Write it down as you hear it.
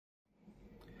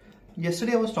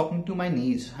Yesterday I was talking to my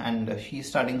niece and she's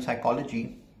studying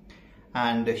psychology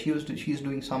and she's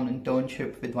doing some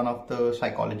internship with one of the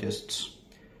psychologists.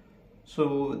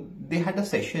 So they had a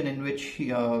session in which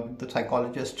the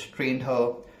psychologist trained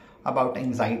her about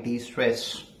anxiety,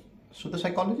 stress. So the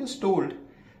psychologist told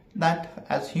that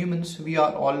as humans we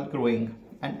are all growing,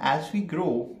 and as we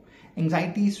grow,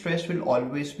 anxiety, stress will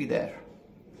always be there.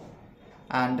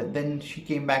 And then she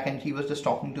came back and she was just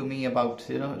talking to me about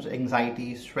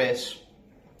anxiety, stress,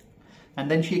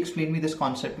 and then she explained me this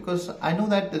concept, because I know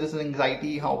that there is an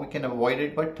anxiety, how we can avoid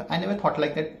it, but I never thought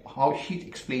like that how she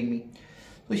explained me.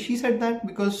 So she said that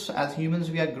because as humans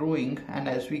we are growing, and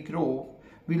as we grow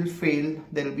we will fail,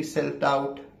 there will be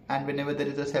self-doubt, and whenever there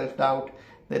is a self-doubt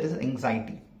there is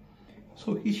anxiety.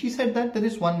 So she said that there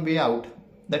is one way out,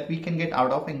 that we can get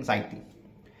out of anxiety.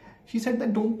 She said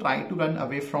that don't try to run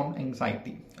away from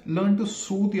anxiety. Learn to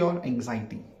soothe your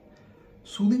anxiety.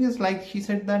 Soothing is like, she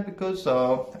said that because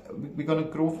we're going to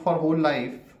grow for whole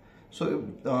life. So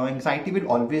anxiety will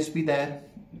always be there.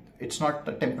 It's not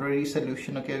a temporary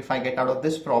solution. Okay, if I get out of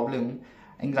this problem,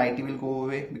 anxiety will go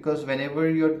away. Because whenever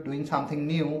you're doing something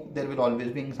new, there will always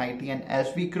be anxiety. And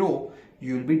as we grow,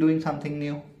 you'll be doing something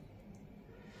new.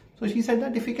 So she said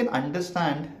that if we can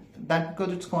understand that,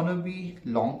 because it's going to be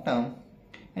long term,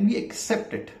 and we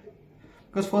accept it,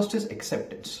 because first is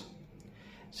acceptance.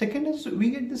 Second is we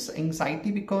get this anxiety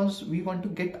because we want to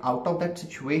get out of that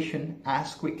situation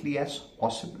as quickly as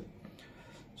possible.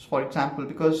 So for example,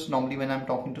 because normally when I'm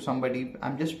talking to somebody,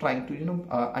 I'm just trying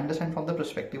to understand from the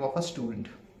perspective of a student.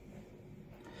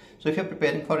 So if you're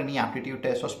preparing for any aptitude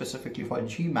test, or specifically for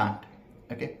GMAT,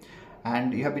 okay,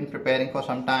 and you have been preparing for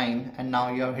some time and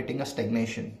now you're hitting a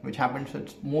stagnation, which happens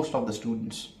with most of the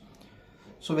students.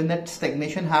 So when that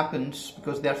stagnation happens,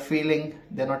 because they are failing,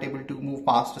 they're not able to move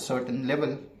past a certain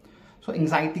level, so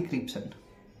anxiety creeps in.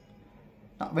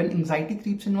 Now, when anxiety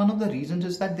creeps in, one of the reasons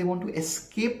is that they want to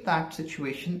escape that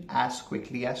situation as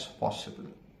quickly as possible.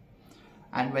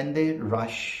 And when they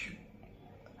rush,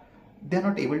 they're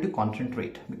not able to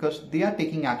concentrate, because they are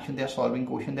taking action, they are solving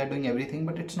questions, they're doing everything,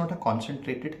 but it's not a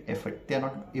concentrated effort. They are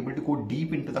not able to go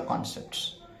deep into the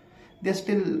concepts. They're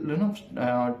still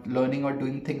learning or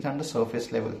doing things on the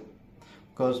surface level.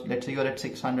 Because let's say you're at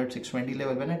 600, 620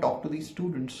 level. When I talk to these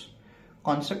students,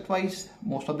 concept wise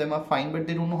most of them are fine, but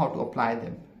they don't know how to apply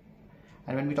them.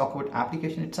 And when we talk about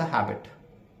application, it's a habit.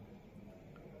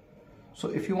 So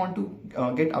if you want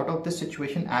to get out of this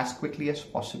situation as quickly as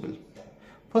possible,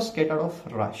 first get out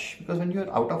of rush. Because when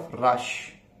you're out of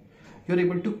rush, you're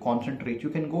able to concentrate, you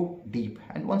can go deep,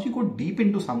 and once you go deep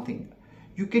into something,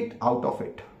 you get out of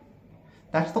it.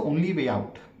 That's the only way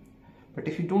out. But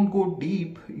if you don't go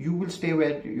deep, you will stay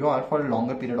where you are for a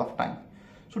longer period of time.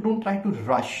 So don't try to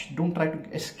rush. Don't try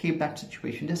to escape that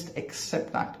situation. Just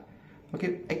accept that.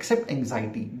 Okay, accept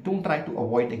anxiety. Don't try to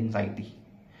avoid anxiety.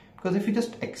 Because if you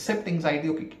just accept anxiety,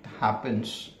 okay, it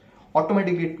happens,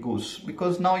 automatically it goes.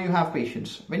 Because now you have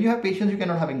patience. When you have patience, you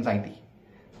cannot have anxiety.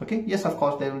 Okay, yes, of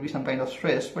course, there will be some kind of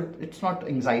stress, but it's not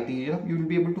anxiety. You will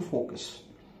be able to focus.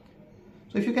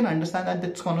 So if you can understand that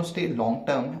it's going to stay long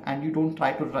term, and you don't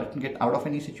try to get out of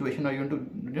any situation, or you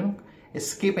want to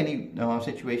escape any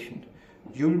situation,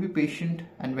 you will be patient,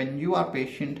 and when you are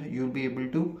patient, you will be able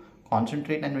to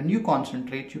concentrate, and when you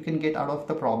concentrate, you can get out of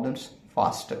the problems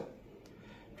faster.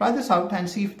 Try this out and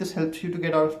see if this helps you to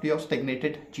get out of your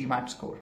stagnated GMAT score.